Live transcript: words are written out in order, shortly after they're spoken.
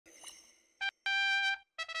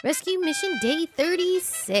Rescue mission day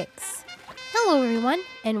 36. Hello everyone,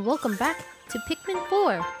 and welcome back to Pikmin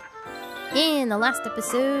 4. In the last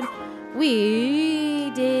episode, we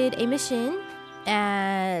did a mission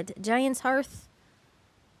at Giant's Hearth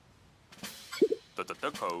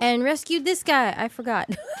and rescued this guy. I forgot.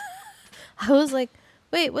 I was like,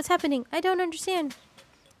 wait, what's happening? I don't understand.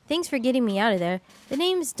 Thanks for getting me out of there. The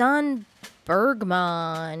name's Don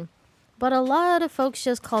Bergman, but a lot of folks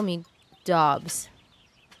just call me Dobbs.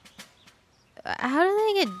 How do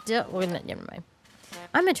they get never mind.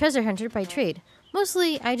 I'm a treasure hunter by trade.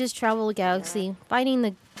 Mostly, I just travel the galaxy, fighting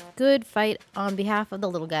the good fight on behalf of the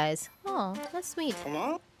little guys. Oh, that's sweet.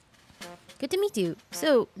 Good to meet you.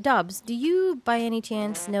 So, Dobbs, do you by any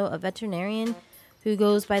chance know a veterinarian who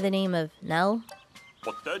goes by the name of Nell?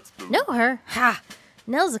 Know her? Ha!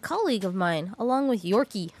 Nell's a colleague of mine, along with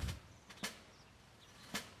Yorkie.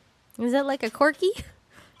 Is that like a corky?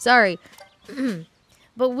 Sorry.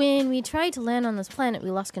 But when we tried to land on this planet,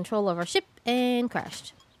 we lost control of our ship and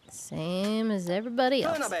crashed. Same as everybody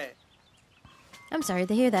else. I'm sorry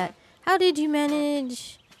to hear that. How did you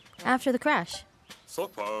manage after the crash?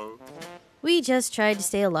 We just tried to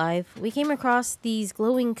stay alive. We came across these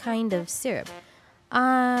glowing kind of syrup.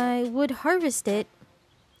 I would harvest it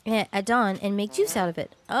at dawn and make juice out of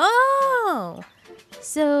it. Oh!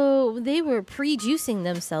 So they were pre-juicing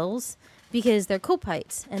themselves because they're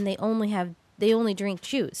copites and they only drink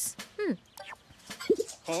juice.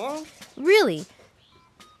 Huh? Really?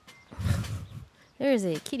 There is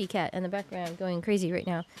a kitty cat in the background going crazy right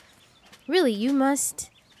now. Really, you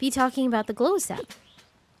must be talking about the glow sap.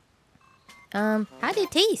 How did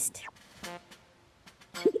it taste?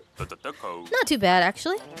 Not too bad,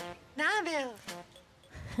 actually.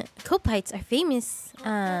 Copites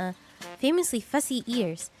are famously fussy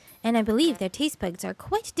ears, and I believe their taste buds are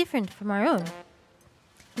quite different from our own.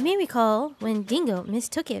 You may recall when Dingo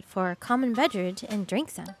mistook it for a common beverage and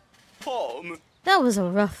drank some. That was a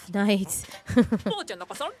rough night.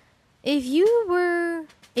 If you were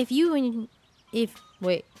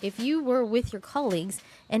with your colleagues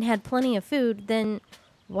and had plenty of food, then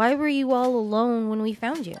why were you all alone when we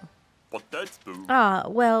found you?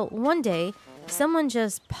 Well, one day, someone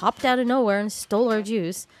just popped out of nowhere and stole our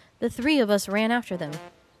juice. The three of us ran after them.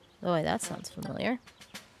 Boy, that sounds familiar.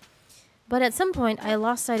 But at some point, I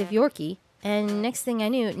lost sight of Yorkie, and next thing I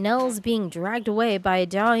knew, Nell's being dragged away by a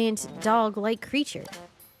giant dog-like creature.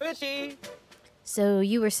 So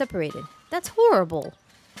you were separated. That's horrible.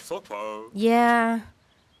 Yeah,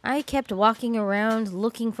 I kept walking around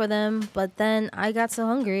looking for them, but then I got so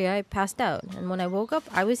hungry I passed out, and when I woke up,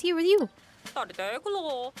 I was here with you.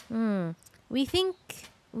 We think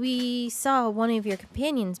we saw one of your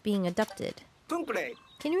companions being abducted.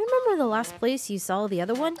 Can you remember the last place you saw the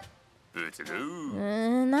other one?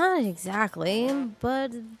 Not exactly,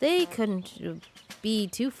 but they couldn't be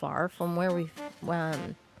too far from where you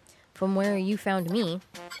found me.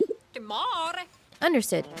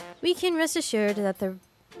 Understood. You can rest assured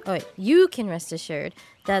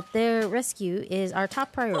that their rescue is our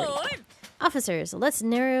top priority. Officers, let's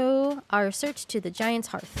narrow our search to the Giant's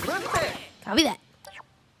Hearth. Copy that.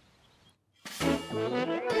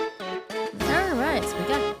 Alright, so we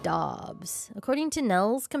got Dobbs. According to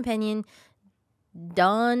Nell's companion,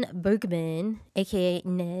 Don Bergman, aka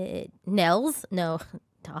Nell's? No,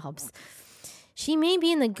 Dobbs. She may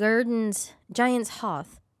be in the garden's Giant's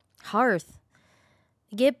Hearth.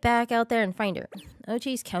 Get back out there and find her.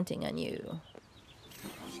 Oatchi's counting on you.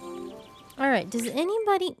 Alright, does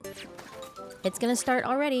anybody... It's gonna start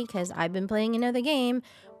already, because I've been playing another game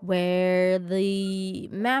where the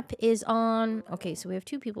map is on... Okay, so we have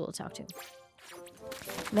two people to talk to.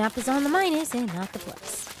 Map is on the minus and not the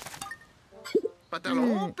plus.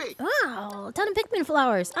 Wow, a ton of Pikmin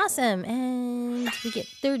flowers. Awesome. And we get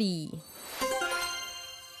 30.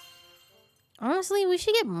 Honestly, we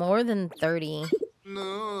should get more than 30.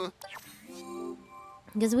 No.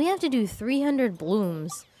 Because we have to do 300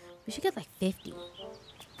 blooms. We should get like 50.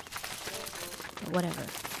 Whatever.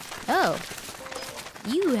 Oh.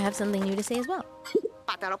 You have something new to say as well.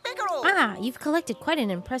 Ah, you've collected quite an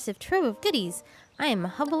impressive trove of goodies. I am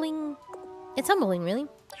humbling. It's humbling, really.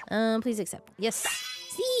 Please accept. Yes.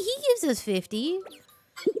 See, he gives us 50.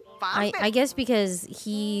 I guess because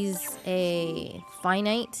he's a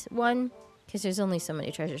finite one. Because there's only so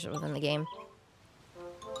many treasures within the game.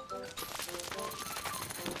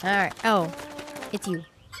 Alright. Oh, it's you.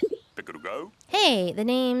 Hey, the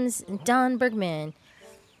name's Don Bergman.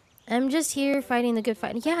 I'm just here fighting the good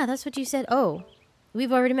fight. Yeah, that's what you said. Oh,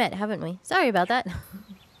 we've already met, haven't we? Sorry about that.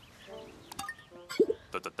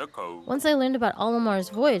 Once I learned about Olimar's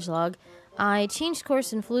voyage log, I changed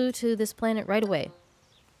course and flew to this planet right away.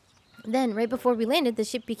 Then, right before we landed, the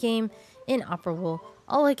ship became inoperable.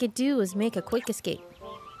 All I could do was make a quick escape.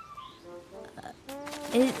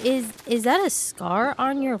 Is that a scar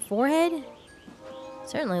on your forehead?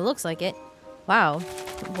 Certainly looks like it. Wow.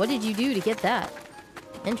 What did you do to get that?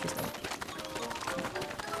 Interesting.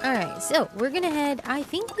 Alright, so we're gonna head... I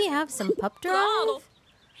think we have some pup drive.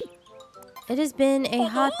 It has been a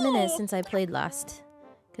hot minute since I played last.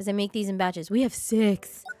 Because I make these in batches. We have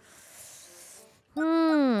 6.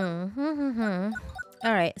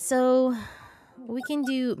 Alright, so... we can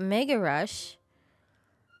do Mega Rush.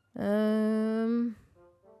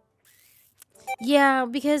 Yeah,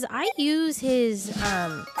 because I use his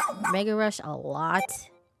Mega Rush a lot.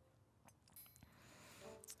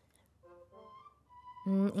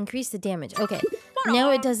 Increase the damage. Okay. Now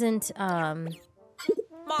it doesn't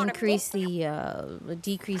increase the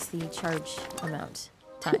decrease the charge amount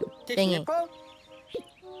time thingy.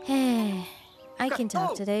 I can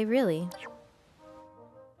talk today, really.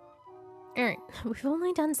 Alright, we've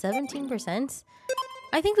only done 17%.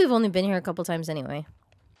 I think we've only been here a couple times anyway.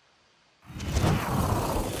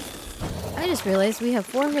 I just realized we have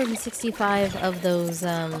 465 of those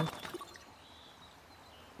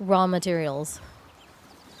raw materials.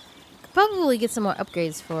 Could probably get some more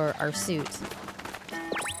upgrades for our suit.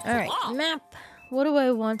 Alright, map. What do I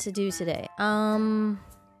want to do today? Alright,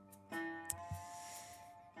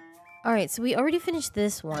 so we already finished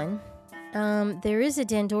this one. There is a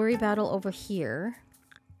Dandori battle over here.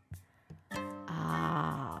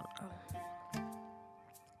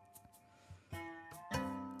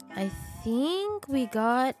 I think we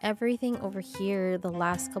got everything over here the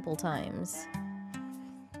last couple times.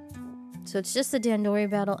 So it's just the Dandori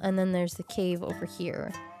battle, and then there's the cave over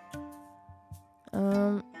here.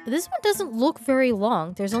 This one doesn't look very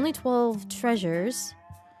long. There's only 12 treasures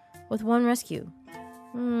with 1 rescue.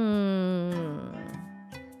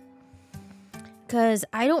 Because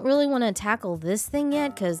I don't really want to tackle this thing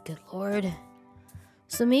yet, because good lord.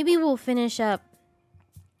 So maybe we'll finish up.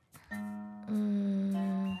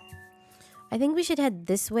 I think we should head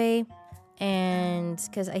this way, and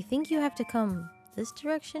because I think you have to come this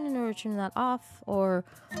direction in order to turn that off, or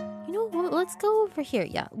you know what, let's go over here.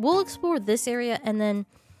 Yeah, we'll explore this area, and then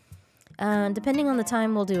depending on the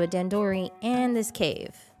time, we'll do a Dandori and this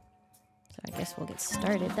cave. So I guess we'll get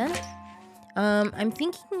started then. I'm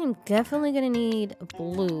thinking I'm definitely gonna need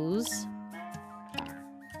blues.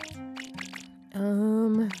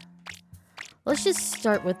 Let's just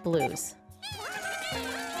start with blues.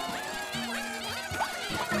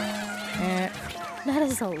 That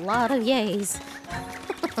is a lot of yays.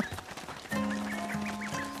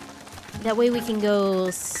 That way we can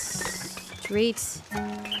go straight.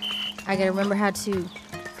 I gotta remember how to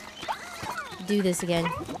do this again.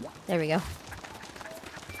 There we go.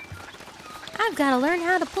 I've gotta learn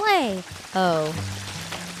how to play. Oh.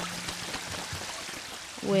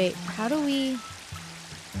 Wait, how do we...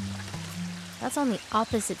 That's on the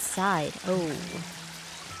opposite side. Oh.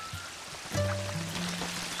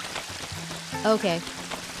 Okay.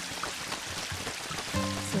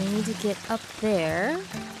 So we need to get up there.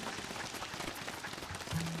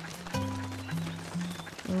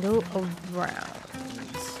 And go around.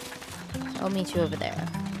 I'll meet you over there.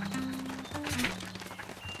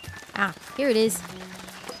 Ah, here it is.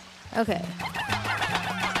 Okay.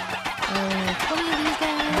 20 of these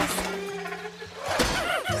guys.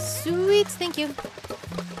 Sweet, thank you.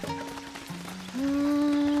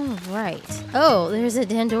 Right. Oh, there's a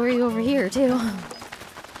Dandori over here too.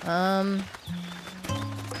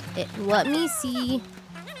 Let me see.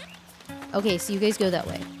 Okay, so you guys go that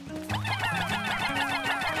way.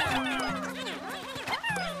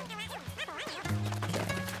 Okay.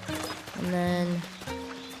 And then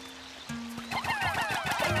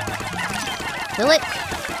kill it.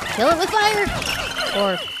 Kill it with fire.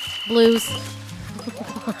 Or blues.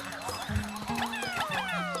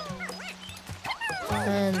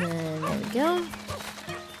 And then there we go.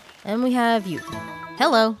 And we have you.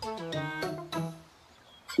 Hello.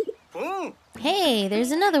 Hey,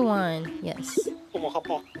 there's another one. Yes.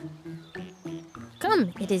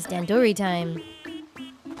 Come, it is Dandori time.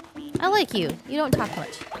 I like you. You don't talk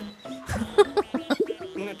much.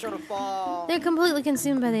 They're completely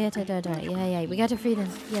consumed by the Yeah, we got to free them.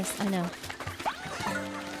 Yes, I know.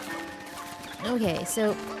 Okay,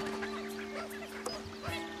 so...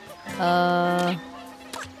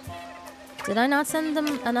 Did I not send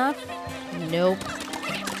them enough? Nope.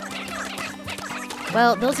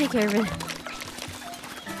 Well, they'll take care of it.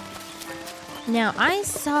 Now, I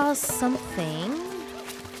saw something...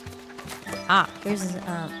 Ah, here's...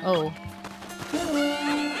 oh.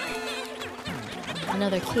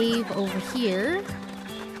 Another cave over here.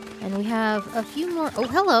 And we have a few more. Oh,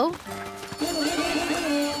 hello.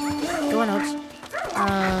 Go on, Oatchi.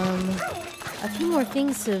 A few more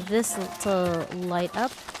things to this to light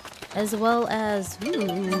up, as well as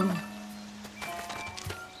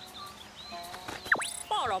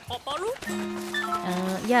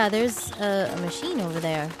yeah, there's a machine over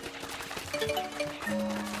there.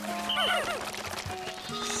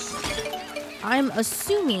 I'm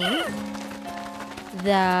assuming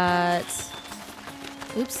that.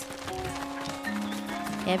 Oops.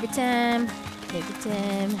 Every time.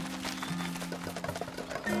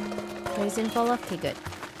 These didn't fall off? Okay, good.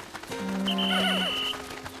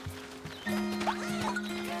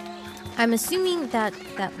 I'm assuming that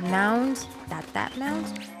mound... That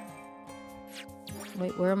mound?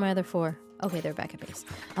 Wait, where are my other 4? Okay, they're back at base.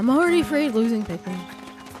 I'm already afraid of losing Pikmin.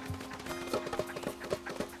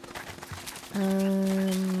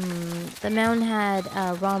 The mound had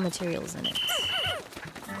raw materials in it.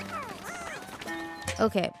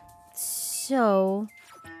 Okay. So,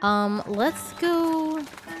 let's go...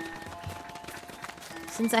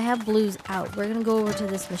 Since I have blues out, we're gonna go over to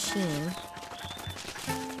this machine.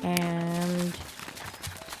 And...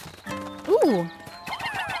 Ooh!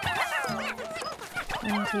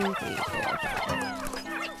 1, 2, 3, 4, 5.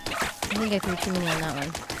 I think I threw too many on that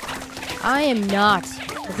one. I am not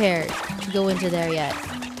prepared to go into there yet.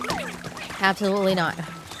 Absolutely not.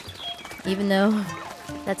 Even though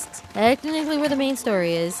that's technically where the main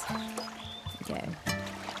story is. Okay.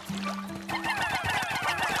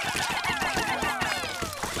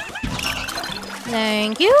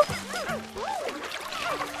 Thank you.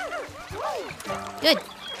 Good.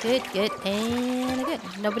 Good. And good.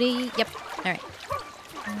 Nobody. Yep. Alright.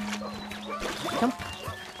 Come.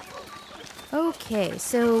 Okay,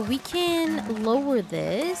 so we can lower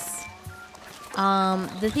this.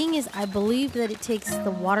 The thing is, I believe that it takes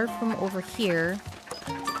the water from over here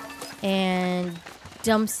and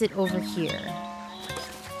dumps it over here.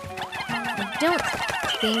 I don't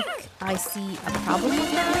think I see a problem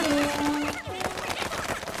with that.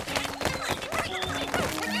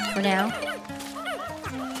 For now.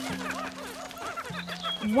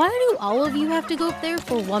 Why do all of you have to go up there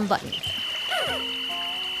for one button?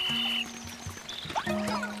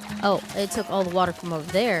 Oh, it took all the water from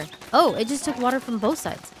over there. Oh, it just took water from both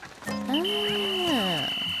sides. Ah.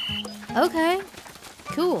 Okay.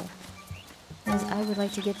 Cool. Because I would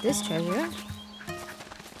like to get this treasure.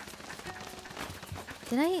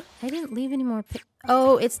 I didn't leave any more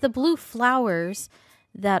oh, it's the blue flowers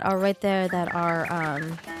that are right there that are,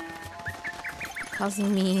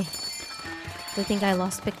 causing me to think I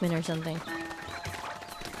lost Pikmin or something.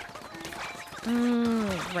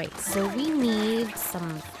 Right, so we need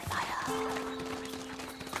some fire.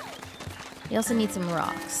 We also need some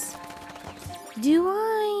rocks. Do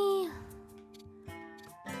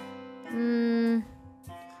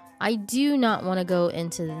I do not want to go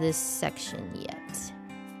into this section yet.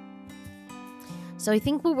 So I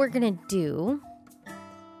think what we're gonna do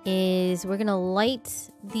is we're gonna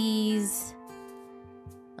light these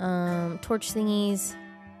torch thingies,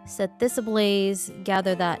 set this ablaze,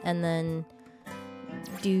 gather that, and then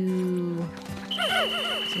do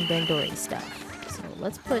some Dandori stuff. So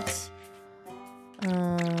let's put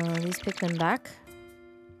these Pikmin back.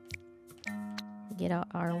 Get out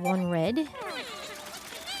our 1 red.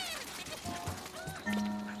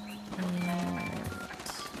 And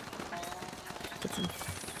get some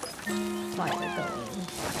fire going.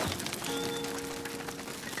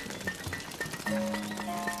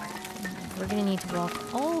 We're gonna need to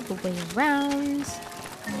walk all the way around.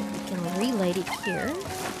 We can relight it here.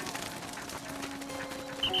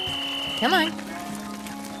 Come on.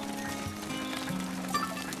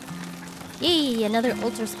 Yay, another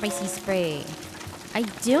ultra spicy spray. I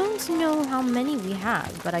don't know how many we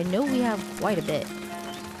have, but I know we have quite a bit.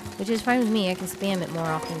 Which is fine with me, I can spam it more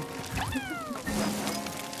often.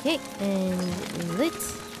 Okay, and lit.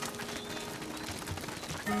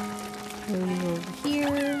 Move over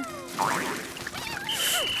here.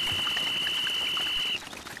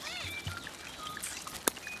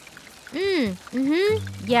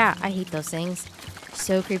 Yeah, I hate those things.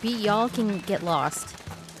 So creepy. Y'all can get lost.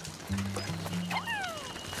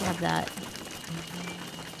 Grab that.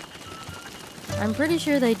 I'm pretty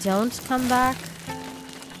sure they don't come back.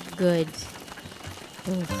 Good.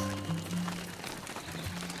 Oof.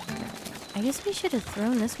 I guess we should have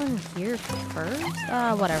thrown this one here first.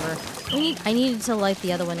 Whatever. I needed to light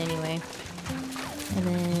the other one anyway. And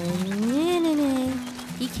then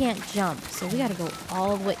he can't jump, so we gotta go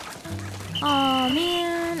all the way. Oh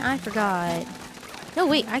man, I forgot. No,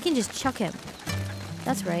 wait, I can just chuck him.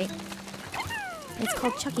 That's right. It's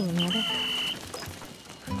called chucking, Amanda.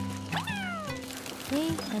 Okay,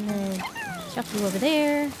 and then chuck you over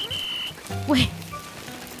there. Wait.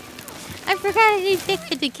 I forgot I need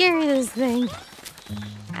Pikmin to carry this thing.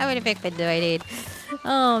 How many Pikmin do I need?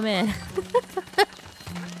 Oh, man.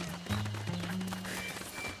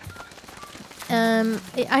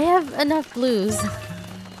 I have enough blues.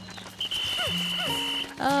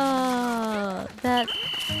 Oh, that...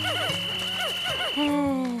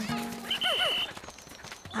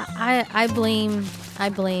 I blame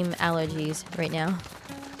allergies right now.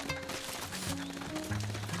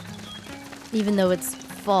 Even though it's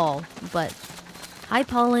fall, but high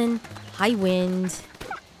pollen, high wind,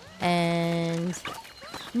 and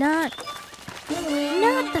not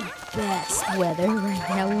the best weather right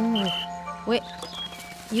now. Ooh. Wait,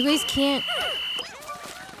 you guys can't.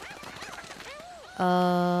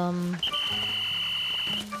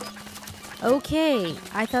 Okay,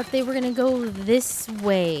 I thought they were gonna go this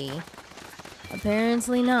way.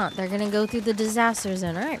 Apparently not. They're gonna go through the disaster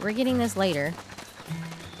zone. Alright, we're getting this later.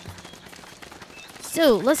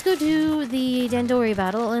 So, let's go do the Dandori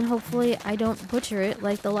battle, and hopefully I don't butcher it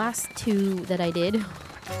like the last two that I did.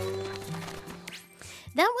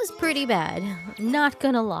 That was pretty bad. Not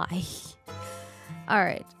gonna lie.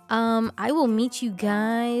 Alright, I will meet you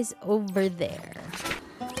guys over there.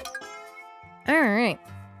 Alright.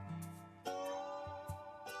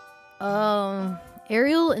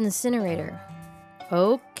 Aerial Incinerator.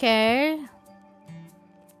 Okay.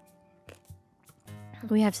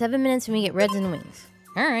 We have 7 minutes and we get reds and wings.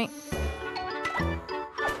 Alright.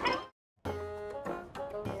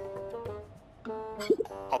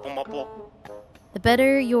 The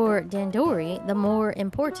better your Dandori, the more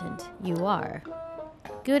important you are.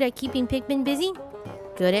 Good at keeping Pikmin busy?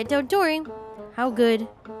 Good at Dandori. How good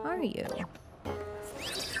are you?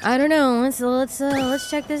 I don't know. Let's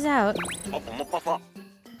check this out.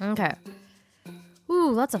 Okay.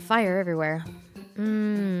 Ooh, lots of fire everywhere.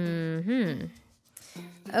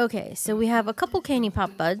 Okay, so we have a couple candy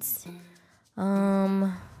pop buds.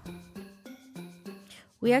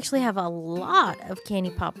 We actually have a lot of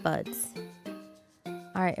candy pop buds.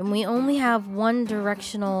 Alright, and we only have one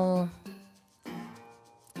directional...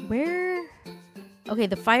 Where? Okay,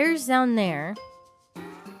 the fire's down there.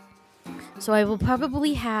 So I will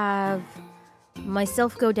probably have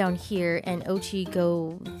myself go down here and Oatchi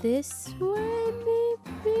go this way,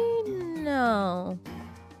 maybe? No.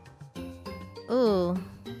 Ooh.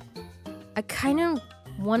 I kind of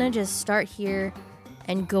want to just start here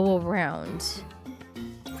and go around.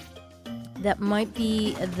 That might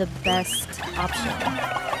be the best option.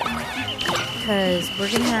 Because we're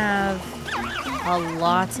going to have a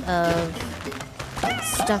lot of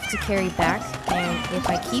stuff to carry back. And if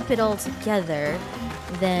I keep it all together,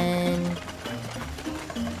 then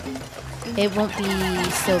it won't be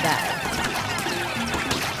so bad.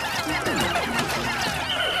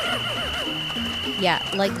 Yeah,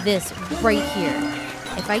 like this right here.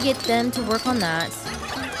 If I get them to work on that,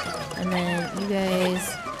 and then you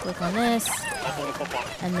guys work on this,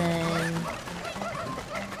 and then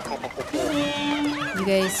you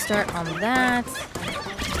guys start on that.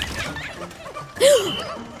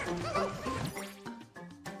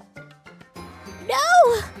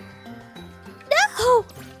 No! No!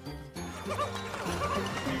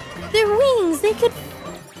 Their wings, they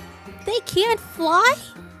can't fly?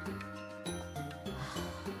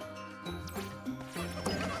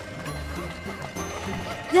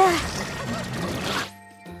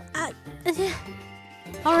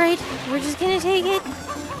 Alright, we're just gonna take it.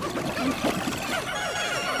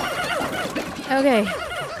 Okay.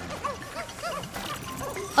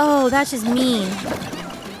 Oh, that's just mean.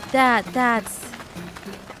 That's...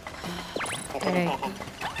 Okay.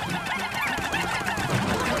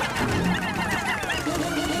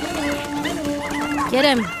 Get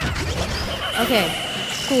him. Okay,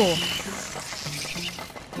 cool.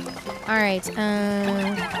 Alright,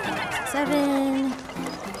 7...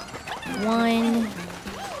 1...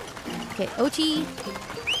 Okay, Oatchi,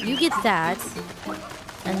 you get that.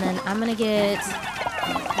 And then I'm gonna get...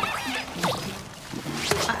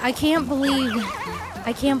 I can't believe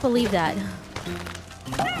that.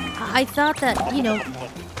 I thought that, you know,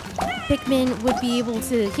 Pikmin would be able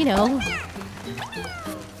to, you know...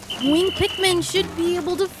 Winged Pikmin should be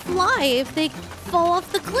able to fly if they fall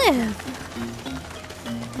off the cliff.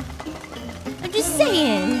 I'm just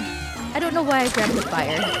saying. I don't know why I grabbed the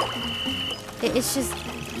fire. It's just...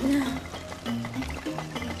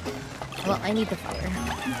 Well, I need the fire.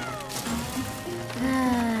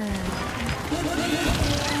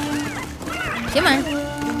 Come on.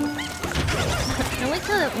 I like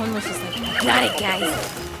how that one was just like, got it, guys.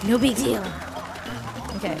 No big deal.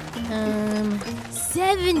 Okay.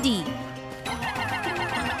 70.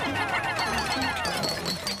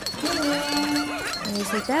 me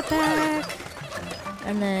take that back.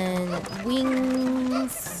 And then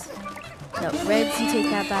wings. No, reds, you take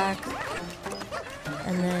that back.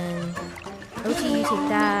 And then Oatchi, you take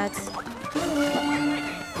that.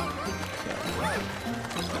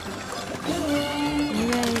 Can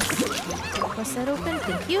you guys bust that open?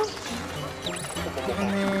 Thank you. And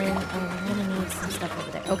then, oh, I'm gonna need some stuff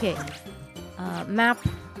over there. Okay. Map.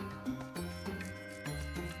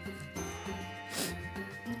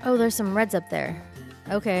 Oh, there's some reds up there.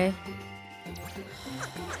 Okay.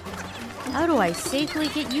 How do I safely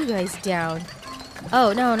get you guys down?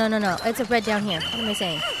 Oh, no. It's a red down here. What am I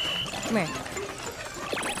saying? Come here.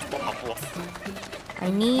 I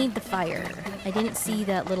need the fire. I didn't see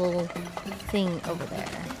that little thing over there.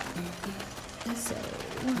 So...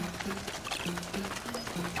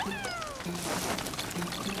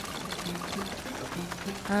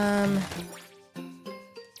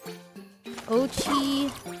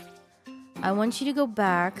 Oatchi, I want you to go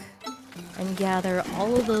back and gather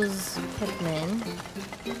all of those Pikmin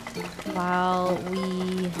while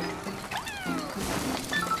we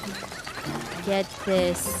get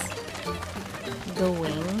this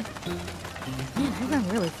going. Man, I run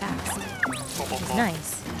really fast. Which is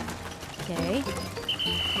nice. Okay.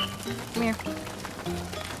 Come here.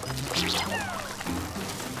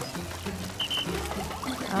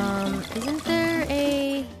 Isn't there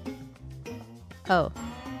a... Oh.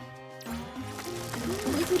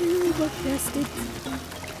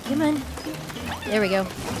 Come on. There we go.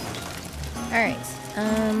 Alright.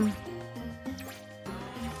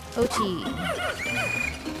 Oatchi.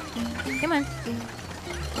 Come on.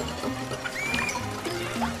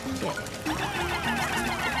 Okay.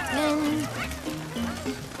 And...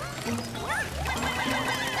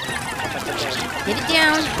 Get it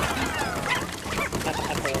down.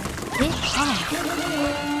 Get off.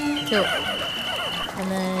 Cool. And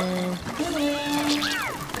then...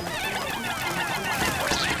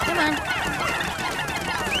 Come on.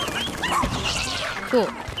 Cool.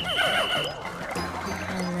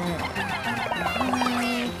 And then...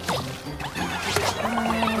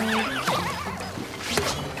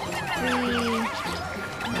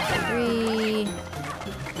 Three.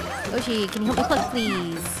 Oatchi, can you help me pluck,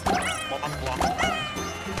 please?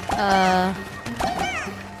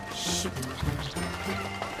 Shoot.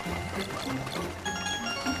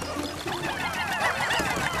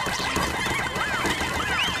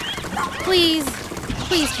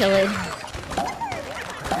 Please kill it.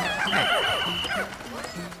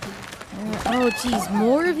 Oh, geez,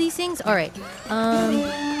 more of these things? Alright, I'm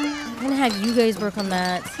gonna have you guys work on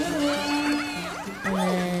that. And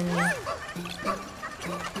then...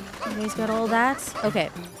 You guys got all that? Okay.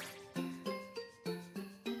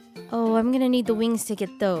 Oh, I'm gonna need the wings to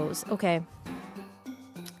get those. Okay.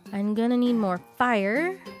 I'm gonna need more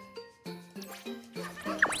fire.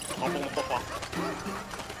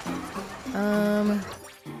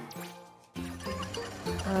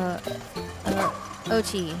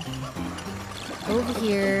 Oatchi. Over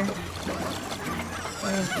here.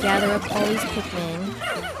 I'm gonna gather up all these Pikmin.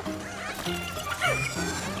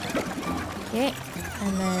 Okay.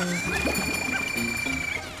 And then...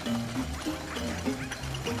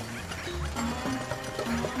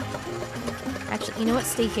 Actually, you know what?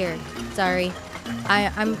 Stay here. Sorry.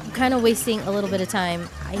 I'm kind of wasting a little bit of time.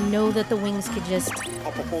 I know that the wings could just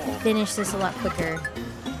finish this a lot quicker.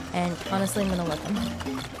 And honestly, I'm gonna let them.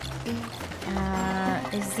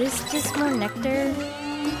 Is this just more nectar?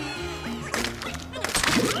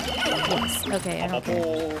 Yes. Okay, I don't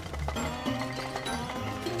care.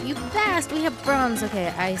 You fast! We have bronze! Okay,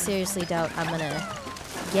 I seriously doubt I'm gonna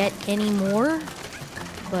get any more.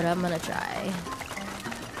 But I'm gonna try.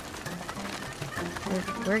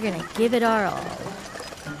 We're gonna give it our all.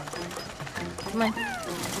 Come on.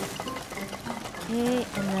 Okay,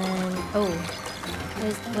 and then... Oh.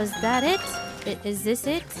 Was that it? Is this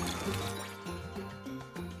it?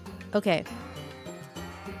 Okay.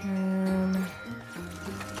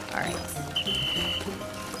 Alright.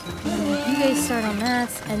 You guys start on that,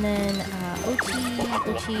 and then, Oatchi.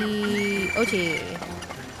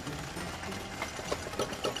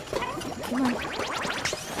 Come on.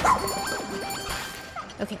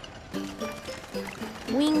 Okay.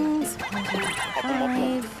 Wings.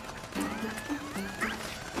 5.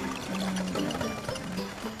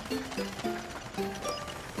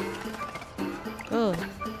 Oh.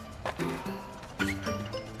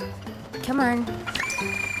 Come on.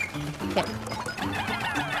 Okay.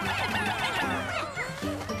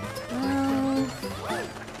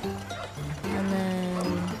 And then...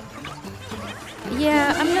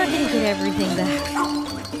 Yeah, I'm not gonna get everything back.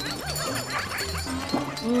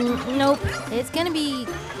 Nope. It's gonna be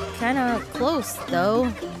kind of close,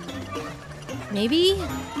 though. Maybe?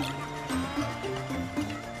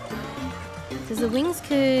 Because the wings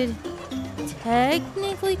could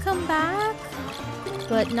technically come back,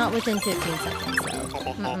 but not within 15 seconds, so.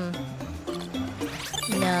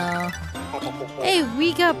 No. Hey,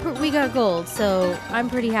 we got gold, so I'm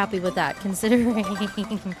pretty happy with that, considering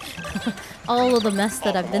all of the mess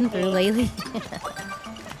that I've been through lately.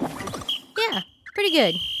 Yeah, pretty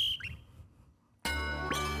good.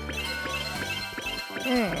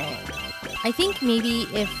 Alright. I think maybe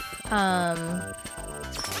if, alright,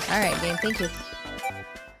 game, thank you.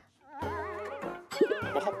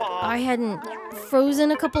 I hadn't frozen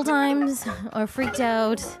a couple times, or freaked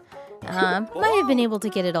out, might have been able to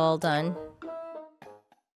get it all done.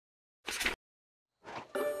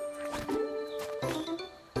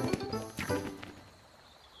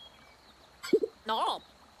 No.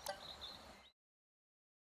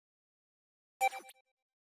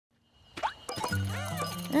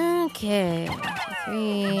 Okay,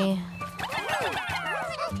 3.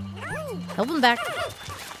 Help him back.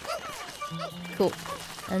 Cool.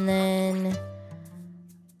 And then,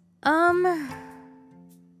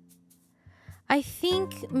 I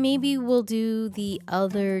think maybe we'll do the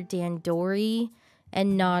other Dandori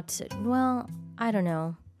and not, well, I don't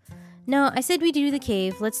know. No, I said we do the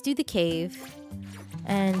cave. Let's do the cave.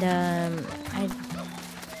 And, I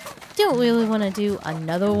don't really want to do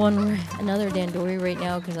another Dandori right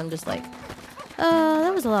now because I'm just like,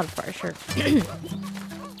 that was a lot of pressure.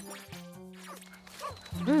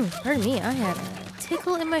 Pardon me, I had a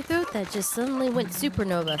tickle in my throat that just suddenly went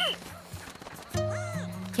supernova.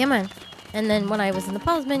 Come on. And then when I was in the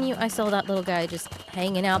pause menu, I saw that little guy just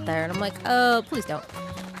hanging out there, and I'm like, oh, please don't.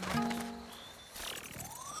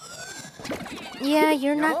 Yeah,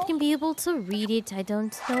 you're not gonna be able to read it. I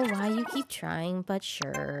don't know why you keep trying, but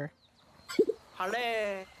sure.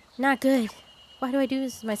 Not good. Why do I do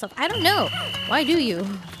this to myself? I don't know. Why do you?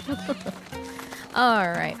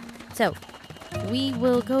 Alright. So, we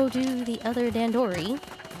will go do the other Dandori.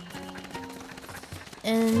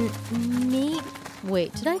 And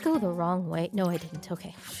wait, did I go the wrong way? No, I didn't.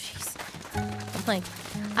 Okay. Jeez. I'm like,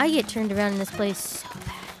 I get turned around in this place so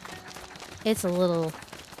bad.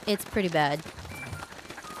 It's pretty bad.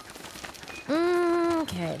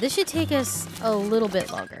 Okay, this should take us a little bit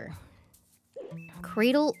longer.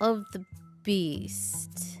 Cradle of the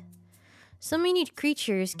Beast. So many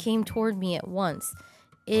creatures came toward me at once.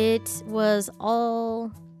 It was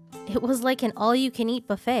like an all-you-can-eat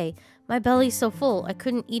buffet. My belly's so full, I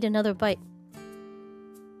couldn't eat another bite.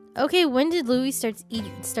 Okay, when did Louie start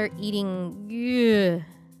eating? Yeah.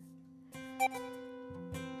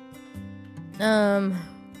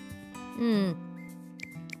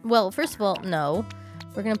 Well, first of all, no.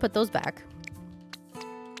 We're gonna put those back.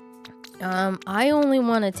 I only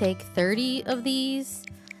want to take 30 of these,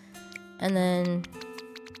 and then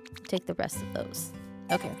take the rest of those.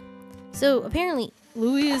 Okay. So, apparently,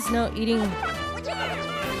 Louie is now eating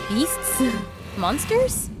beasts?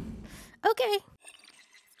 Monsters? Okay.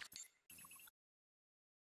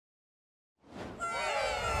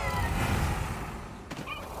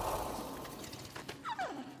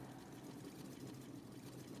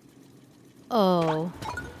 Oh.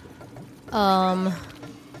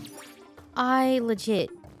 I legit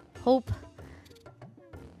hope...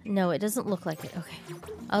 No, it doesn't look like it. Okay.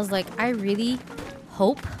 I was like, I really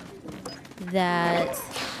hope that...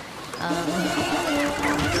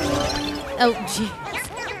 Oh, jeez.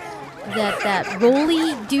 That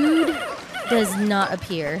roly dude does not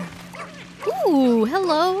appear. Ooh,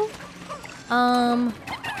 hello. Oh,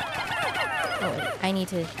 wait, I need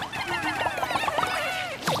to...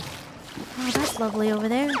 Oh, that's lovely over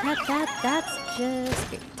there. That's just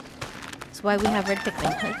great. That's why we have red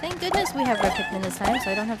Pikmin. Thank goodness we have red Pikmin this time, so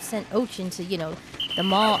I don't have to send Oatchi into, you know, the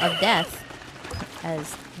maw of death,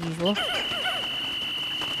 as usual.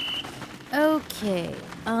 Okay,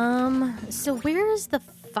 so where is the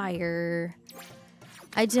fire?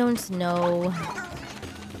 I don't know.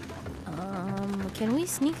 Can we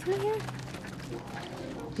sneak through here?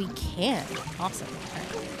 We can. Awesome. Right.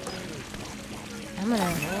 I'm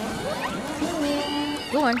gonna...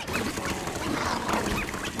 Go on.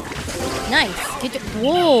 Nice. Get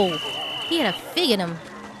Whoa! He had a fig in him.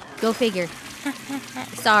 Go figure.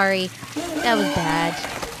 Sorry. That was bad.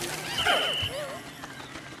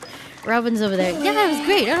 Robin's over there. Yeah, that was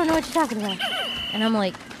great. I don't know what you're talking about. And I'm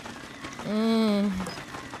like...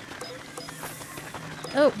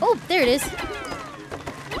 Oh, there it is.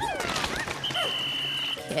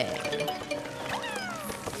 Okay.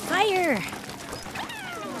 Fire!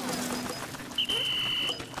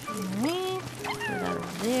 Alright. Put that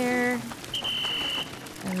over there.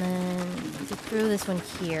 And then... throw this one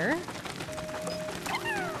here.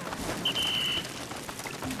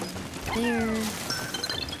 There.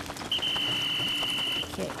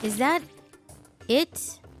 Okay, is that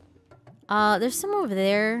it? There's some over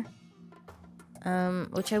there.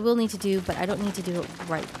 Which I will need to do, but I don't need to do it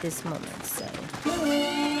right this moment, so.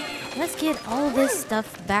 Let's get all this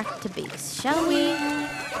stuff back to base, shall we?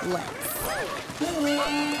 Let's.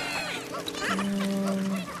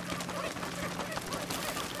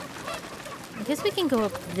 I guess we can go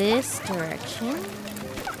up this direction.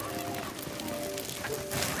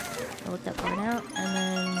 I'll let that burn out, and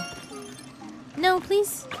then... No,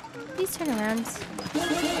 please. Please turn around. So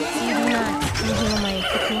you do not inhale my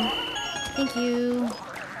Pikmin. Thank you.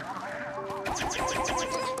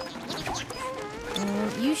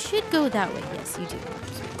 You should go that way. Yes, you do.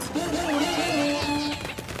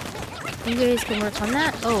 You guys can work on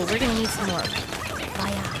that. Oh, we're gonna need some more.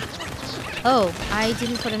 Oh, I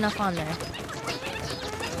didn't put enough on there.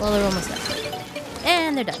 Well, they're almost done.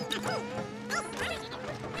 And they're done.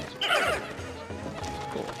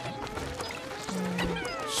 Cool.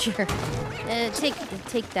 Sure.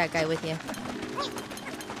 Take that guy with you.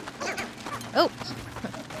 Oh!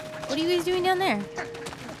 What are you guys doing down there?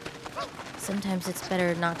 Sometimes it's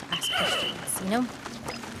better not to ask questions, you know?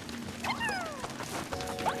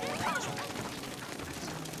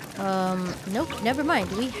 Nope, never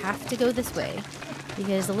mind. We have to go this way.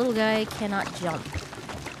 Because the little guy cannot jump.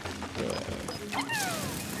 With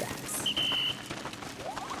that.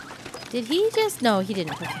 Did he just... No, he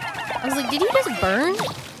didn't. Okay. I was like, did he just burn?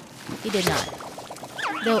 He did not.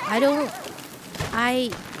 Though,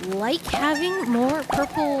 I like having more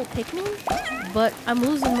purple Pikmin, but I'm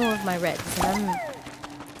losing more of my reds, and I'm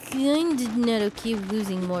kind of not okay with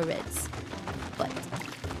losing more reds. But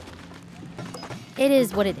it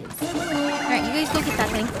is what it is. Alright, you guys go get that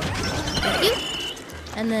thing. Thank you.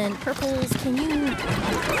 And then purples, can you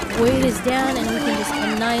weigh this down and we can just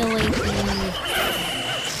annihilate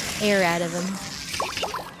the air out of them.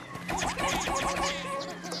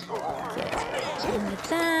 Okay, get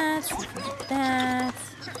that, get that.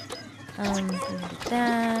 Get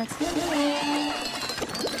that.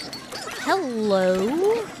 Hello.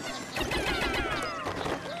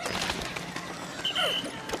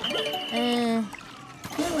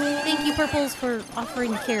 Thank you, purples, for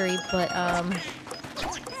offering carry, but I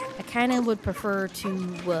kind of would prefer to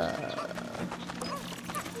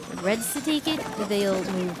reds to take it. They'll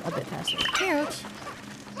move a bit faster. Ouch.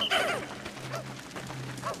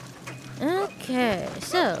 Okay,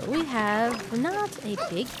 so we have not a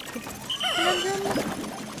big conundrum.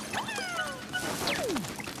 Right,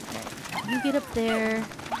 you get up there.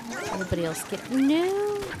 Everybody else get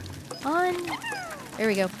on. There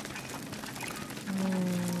we go.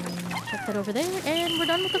 Check that over there, and we're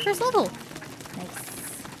done with the first level. Nice.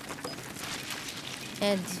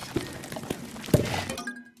 And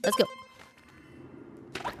let's go.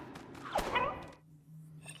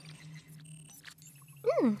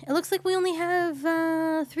 It looks like we only have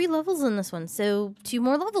 3 levels in this one, so 2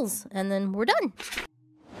 more levels, and then we're done.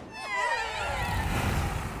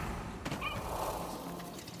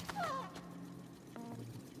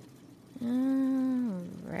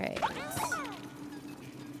 Alright.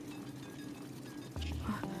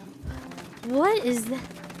 What is that?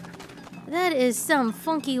 That is some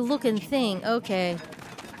funky looking thing. Okay.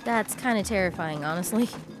 That's kind of terrifying, honestly.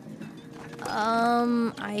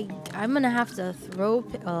 I'm gonna have to throw...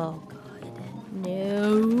 Oh, God.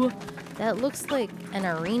 No. That looks like an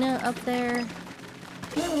arena up there.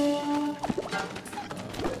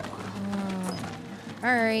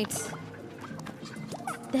 Alright.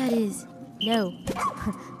 That is... No.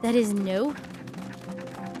 That is no.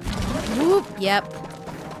 Whoop. Yep.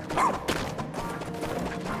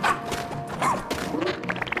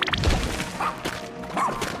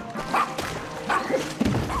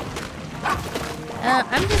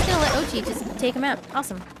 I'm just gonna let Oatchi just take him out.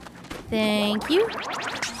 Awesome. Thank you.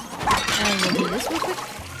 And we'll do this real quick.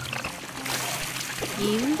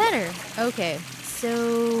 Even better. Okay,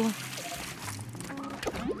 so...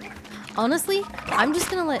 Honestly, I'm just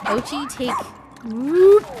gonna let Oatchi take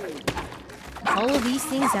all of these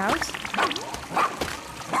things out.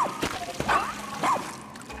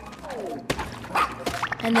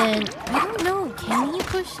 And then, I don't know, can he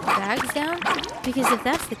push bags down? Because if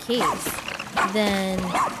that's the case, then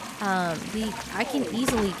I can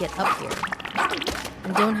easily get up here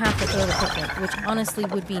and don't have to throw the Pikmin, which honestly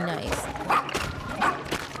would be nice.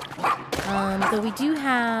 Though we do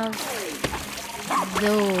have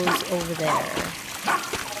those over there.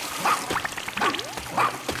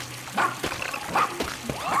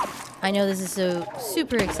 I know this is so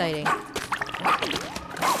super exciting.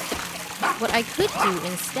 what I could do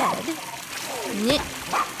instead...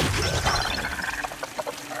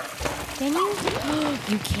 Can you?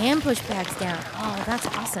 You can push bags down. Oh, that's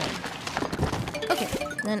awesome. Okay,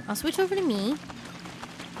 then I'll switch over to me.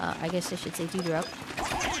 I guess I should say Dewdrop.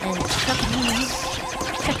 And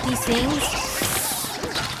chuck these things.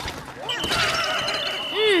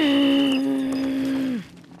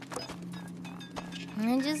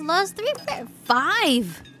 I just lost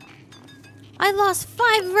 5. I lost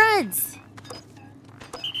 5 reds.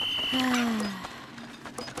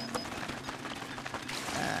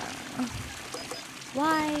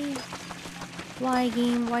 Why? Why,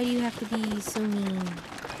 game? Why do you have to be so mean?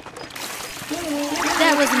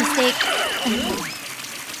 That was a mistake.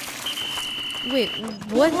 Wait,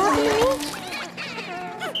 what happened to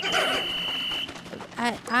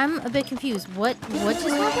me? I'm a bit confused. What just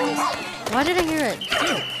happened? Why did I hear it?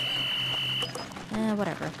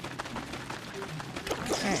 Whatever.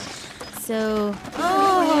 Alright. So...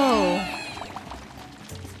 Oh!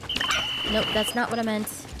 Nope, that's not what I meant.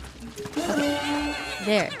 Okay.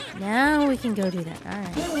 There. Now we can go do that.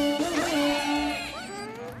 Alright.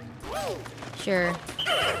 Sure.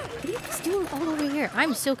 What are you guys doing all over here?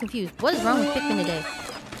 I'm so confused. What is wrong with Pikmin today?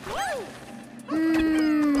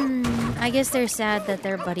 I guess they're sad that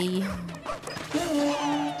their buddies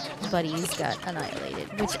got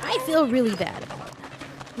annihilated, which I feel really bad about.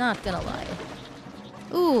 Not gonna lie.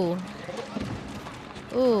 Ooh.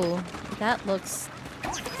 Ooh. That looks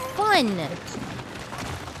fun.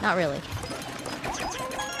 Not really.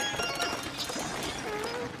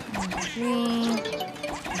 3.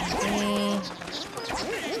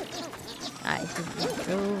 I didn't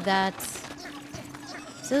throw that.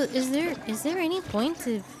 So is there any point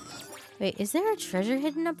to... Wait, is there a treasure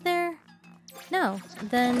hidden up there? No.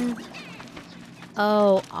 Then...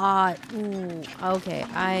 Oh, ooh, okay,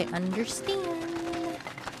 I understand.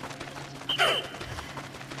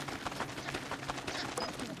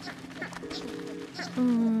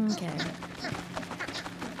 Okay.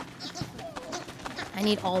 I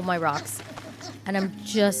need all my rocks. And I'm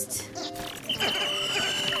just... Okay.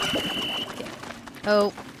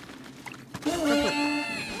 Oh.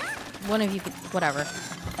 One of you could... Whatever.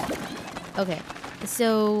 Okay.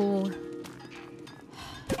 So...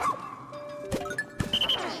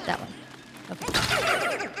 That one. Okay.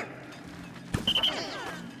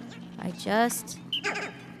 I just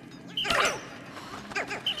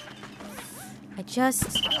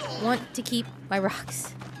want to keep my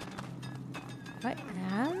rocks. What?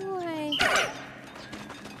 How do I...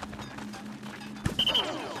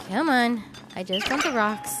 Come on. I just want the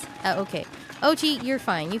rocks. Okay. Oatchi, you're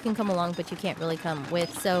fine. You can come along, but you can't really come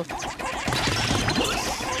with, so...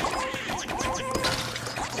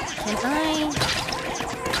 Can I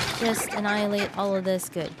just annihilate all of this?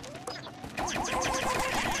 Good.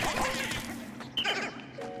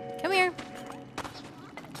 Come here.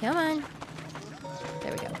 Come on.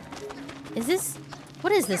 There we go. Is this...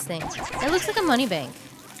 What is this thing? It looks like a money bank.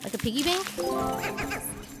 Like a piggy bank?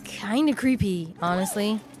 Kinda creepy,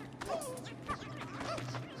 honestly.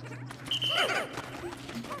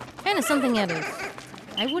 Kinda something out of...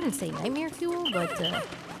 I wouldn't say nightmare fuel, but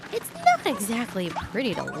it's not exactly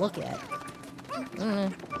pretty to look at.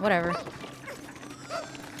 Whatever.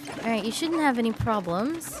 Alright, you shouldn't have any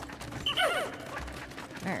problems.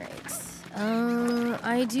 Alright.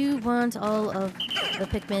 I do want all of the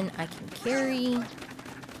Pikmin I can carry.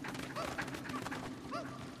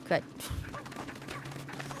 Good.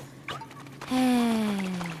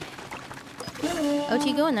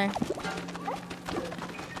 Oatchi, go in there.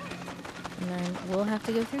 And then we'll have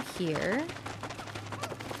to go through here.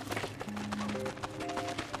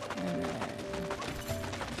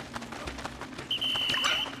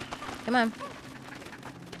 Come on.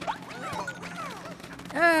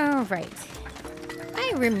 All right.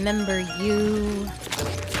 I remember you.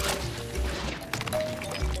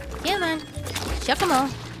 Come on. Chuck them all.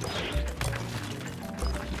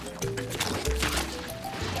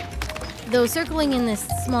 Though circling in this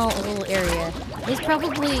small little area is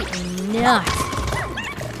probably not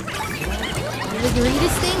the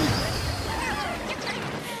greatest thing.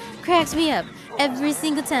 Cracks me up every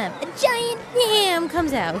single time a giant yam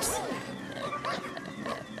comes out.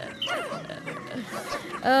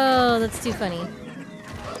 Oh, that's too funny.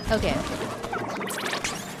 Okay.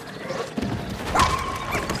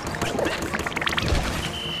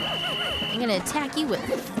 I'm gonna attack you with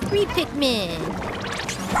 3 Pikmin.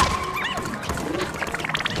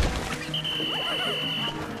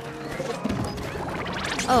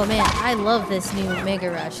 Oh man, I love this new Mega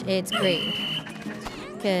Rush. It's great.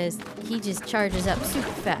 Because he just charges up super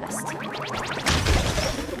fast.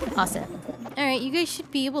 Awesome. Alright, you guys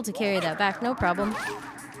should be able to carry that back, no problem.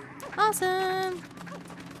 Awesome!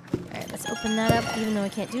 Alright, let's open that up, even though I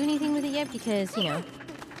can't do anything with it yet because, you know,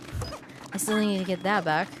 I still need to get that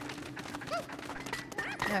back.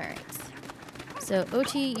 Alright. So,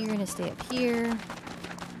 Oatchi, you're gonna stay up here.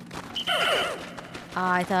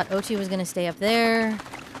 I thought Oatchi was gonna stay up there.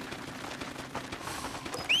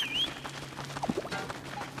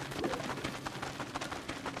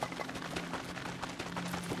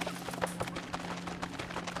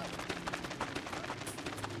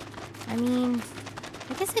 I mean,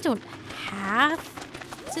 I guess I don't have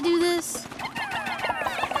to do this,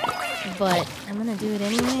 but I'm gonna do it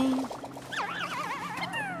anyway.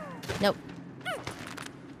 Nope.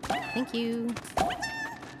 Thank you.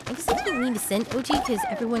 I guess I don't need to send Oatchi because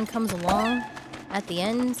everyone comes along at the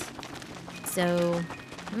end. So,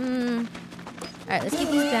 alright, let's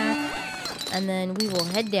get these back, and then we will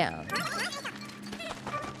head down.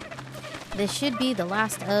 This should be the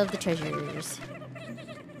last of the treasures.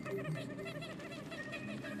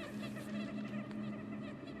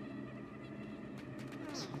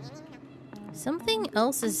 Something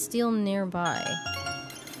else is still nearby.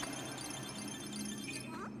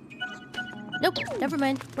 Nope, never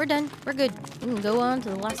mind. We're done. We're good. We can go on to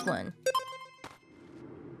the last one.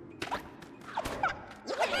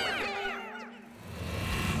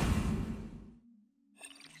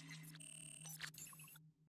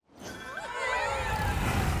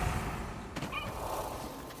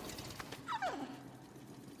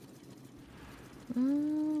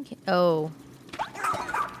 Okay. Oh.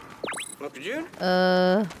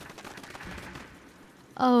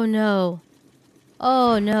 Oh no.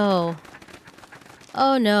 Oh no.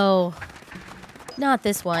 Oh no. Not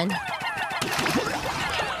this one.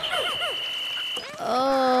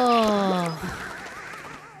 Oh.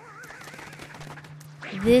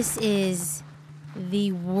 This is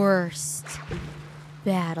the worst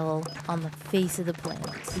battle on the face of the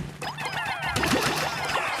planet.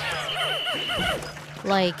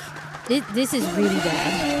 Like, this is really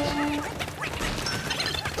bad.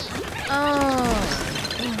 Oh.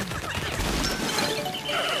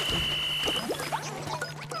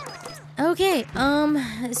 Okay,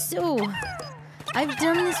 so I've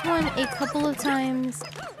done this one a couple of times,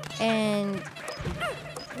 and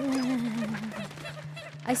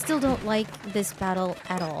I still don't like this battle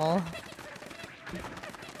at all.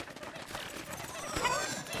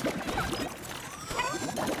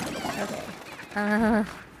 Okay.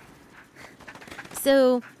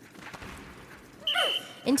 So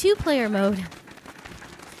in 2-player mode,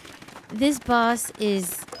 this boss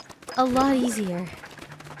is a lot easier.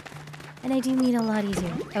 And I do mean a lot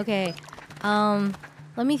easier. Okay,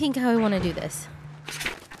 let me think how I want to do this.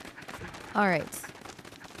 Alright.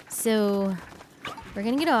 So, we're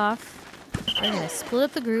gonna get off. We're gonna split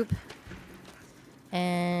up the group.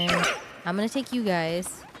 And I'm gonna take you guys.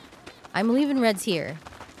 I'm leaving reds here.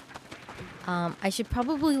 I should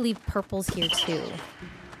probably leave purples here too.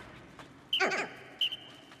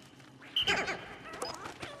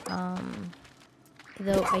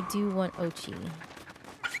 Though I do want Oatchi.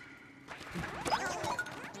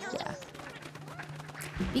 Yeah.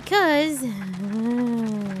 Because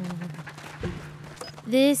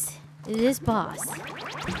this boss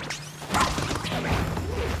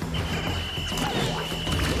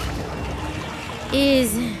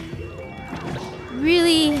is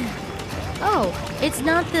really... Oh, it's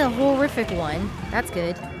not the horrific one. That's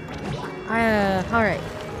good. Alright.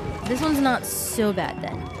 This one's not so bad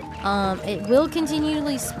then. It will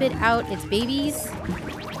continually spit out its babies.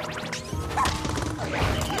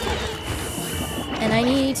 And I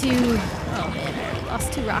need to... Oh man, I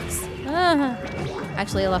lost 2 rocks.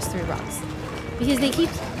 Actually, I lost 3 rocks. Because they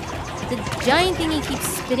keep... The giant thingy keeps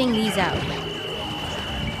spitting these out.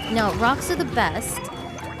 Now, rocks are the best.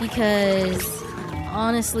 Because...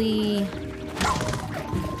 Honestly...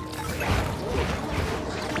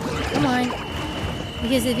 Come on.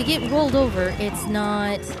 Because if you get rolled over, it's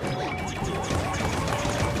not...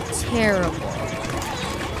 terrible.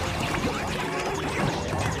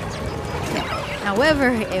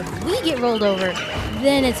 However, if we get rolled over,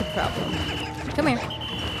 then it's a problem. Come here.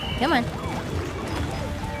 Come on.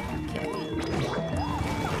 Okay.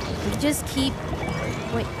 We just keep...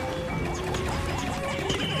 Wait.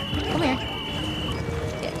 Come here.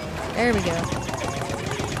 Okay. There we go.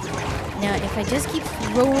 Now, if I just keep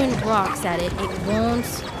throwing rocks at it, it won't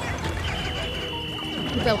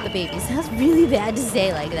poop out the babies. That's really bad to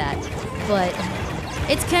say like that, but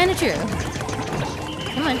it's kind of true.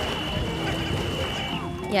 Come on.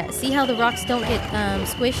 Yeah, see how the rocks don't get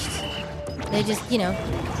squished? They just, you know,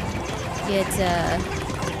 get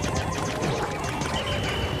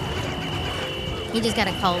You just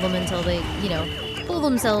gotta call them until they, you know, pull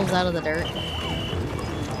themselves out of the dirt.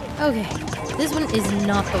 Okay, this one is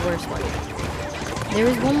not the worst one. There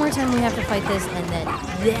is one more time we have to fight this, and then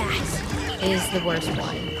that is the worst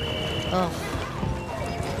one. Oh.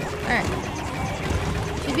 Alright.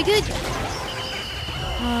 Should be good.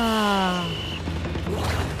 Ah.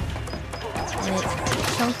 And it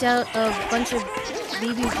chunked out a bunch of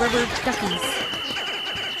baby rubber duckies.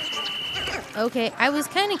 Okay, I was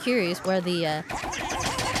kind of curious where the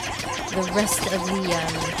rest of the,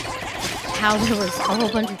 how there was a whole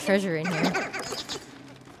bunch of treasure in here.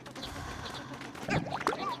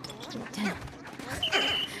 Damn.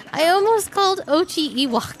 I almost called Oatchi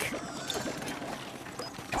Ewok.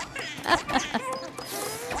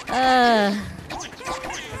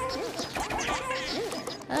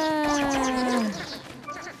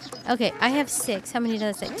 Okay, I have 6. How many did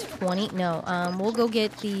I say? 20? No, we'll go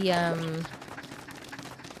get the,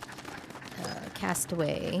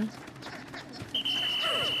 castaway.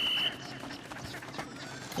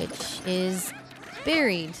 Which is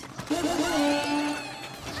buried.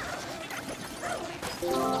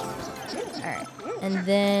 Alright, and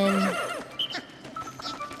then...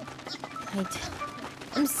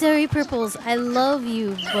 I'm sorry, Purples. I love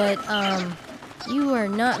you, but, you are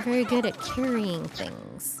not very good at carrying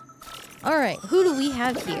things. Alright, who do we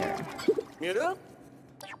have here?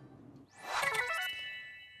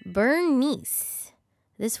 Bernice.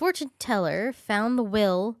 This fortune teller found the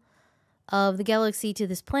will of the galaxy to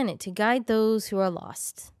this planet to guide those who are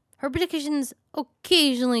lost. Her predictions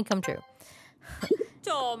occasionally come true.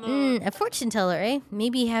 A fortune teller, eh?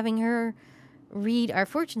 Maybe having her read our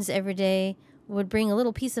fortunes every day would bring a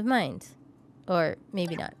little peace of mind. Or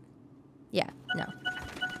maybe not. Yeah, no.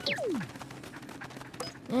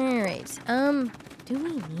 Alright, do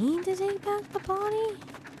we need to take back the body?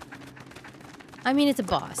 I mean, it's a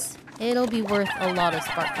boss. It'll be worth a lot of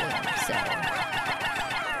sparkling, so...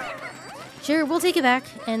 Sure, we'll take it back,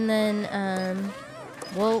 and then,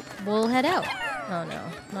 we'll head out. Oh no,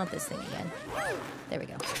 not this thing again. There we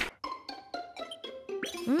go.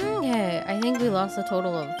 Okay, I think we lost a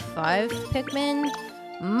total of 5 Pikmin.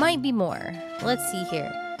 Might be more. Let's see here.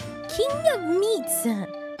 King of Meats!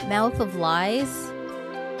 Mouth of Lies.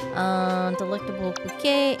 Delectable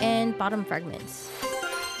Bouquet, and Bottom Fragments.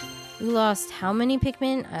 We lost how many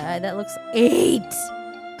Pikmin? That looks 8!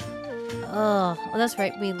 Oh, well, that's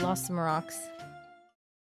right, we lost some rocks.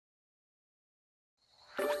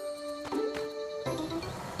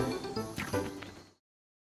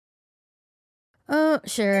 Oh,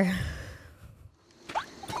 sure.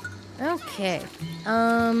 Okay.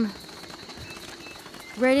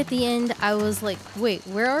 Right at the end, I was like, wait,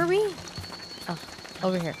 where are we? Oh,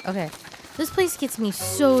 over here. Okay. This place gets me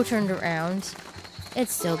so turned around.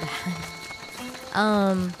 It's so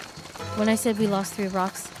bad. When I said we lost 3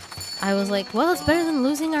 rocks, I was like, well, it's better than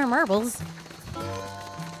losing our marbles.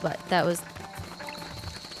 But that was...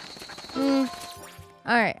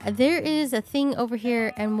 Alright, there is a thing over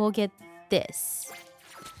here, and we'll get this.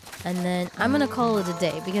 And then I'm gonna call it a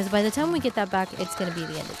day, because by the time we get that back, it's gonna be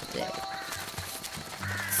the end of the day.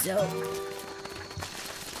 So...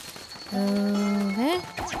 okay.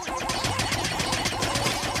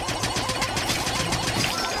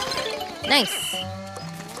 Nice!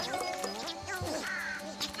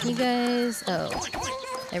 You guys... oh.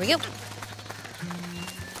 There we go.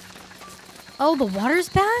 Oh, the water's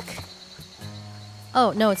back?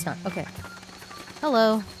 Oh, no, it's not. Okay.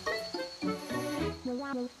 Hello.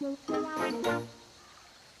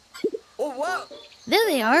 There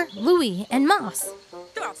they are, Louie and Moss.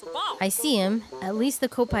 I see him. At least the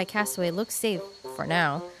Kopai castaway looks safe for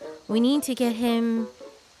now. We need to get him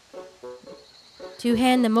to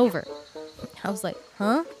hand them over. I was like,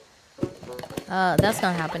 huh? That's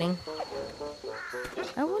not happening.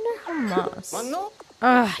 I wonder how Moss...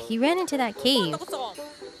 he ran into that cave.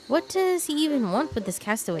 What does he even want with this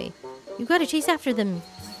castaway? You gotta chase after them.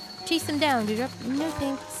 Chase them down, Dewdrop. No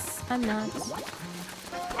thanks. I'm not.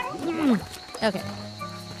 Okay.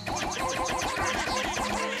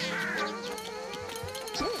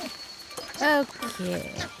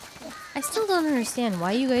 Okay. I still don't understand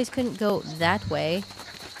why you guys couldn't go that way.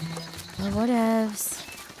 Well, whatevs.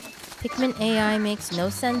 Pikmin AI makes no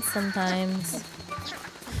sense sometimes.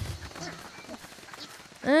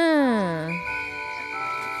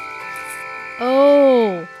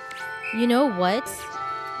 Oh, you know what?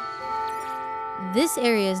 This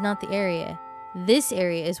area is not the area. This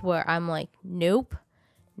area is where I'm like, nope,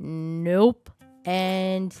 nope,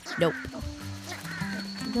 and nope.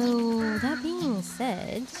 Though, that being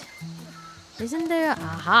said, isn't there...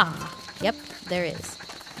 aha! Yep, there is.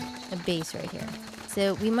 A base right here.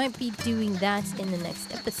 So we might be doing that in the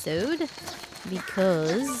next episode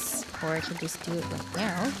because, or I could just do it right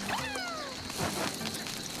now.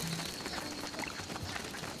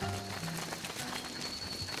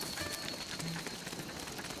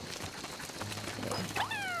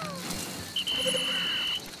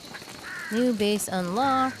 New base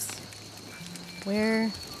unlocked. Where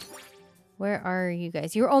are you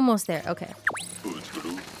guys? You're almost there. Okay.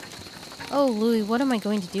 Oh, Louie, what am I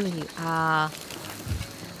going to do with you?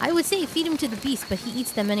 I would say feed him to the beast, but he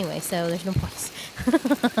eats them anyway, so there's no point.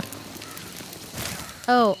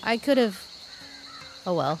 Oh, I could have...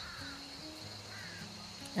 Oh, well.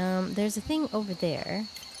 There's a thing over there.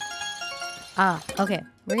 Okay.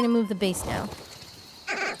 We're gonna move the base now.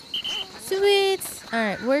 Sweet!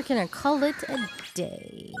 Alright, we're gonna call it a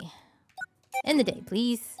day. End the day,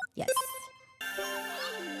 please. Yes.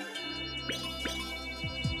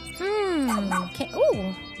 Okay.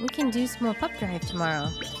 Oh, we can do some more pup drive tomorrow.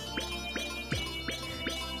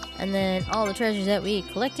 And then all the treasures that we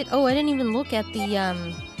collected. Oh, I didn't even look at the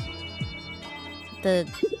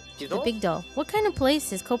big doll. What kind of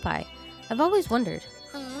place is Kopai? I've always wondered.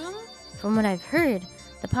 From what I've heard,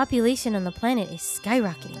 the population on the planet is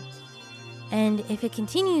skyrocketing. And if it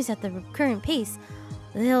continues at the current pace,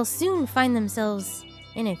 they'll soon find themselves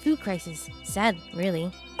in a food crisis. Sad,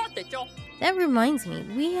 really. That reminds me,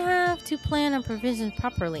 we have to plan our provisions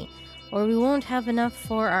properly, or we won't have enough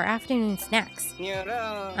for our afternoon snacks.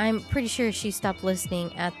 I'm pretty sure she stopped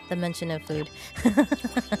listening at the mention of food.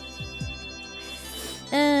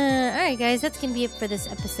 Alright guys, that's gonna be it for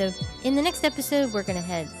this episode. In the next episode, we're gonna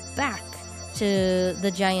head back to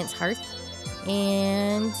the Giant's Hearth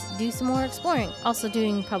and do some more exploring. Also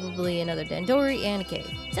doing probably another Dandori and a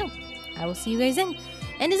cave. So, I will see you guys then.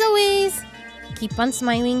 And as always, keep on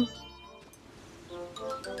smiling.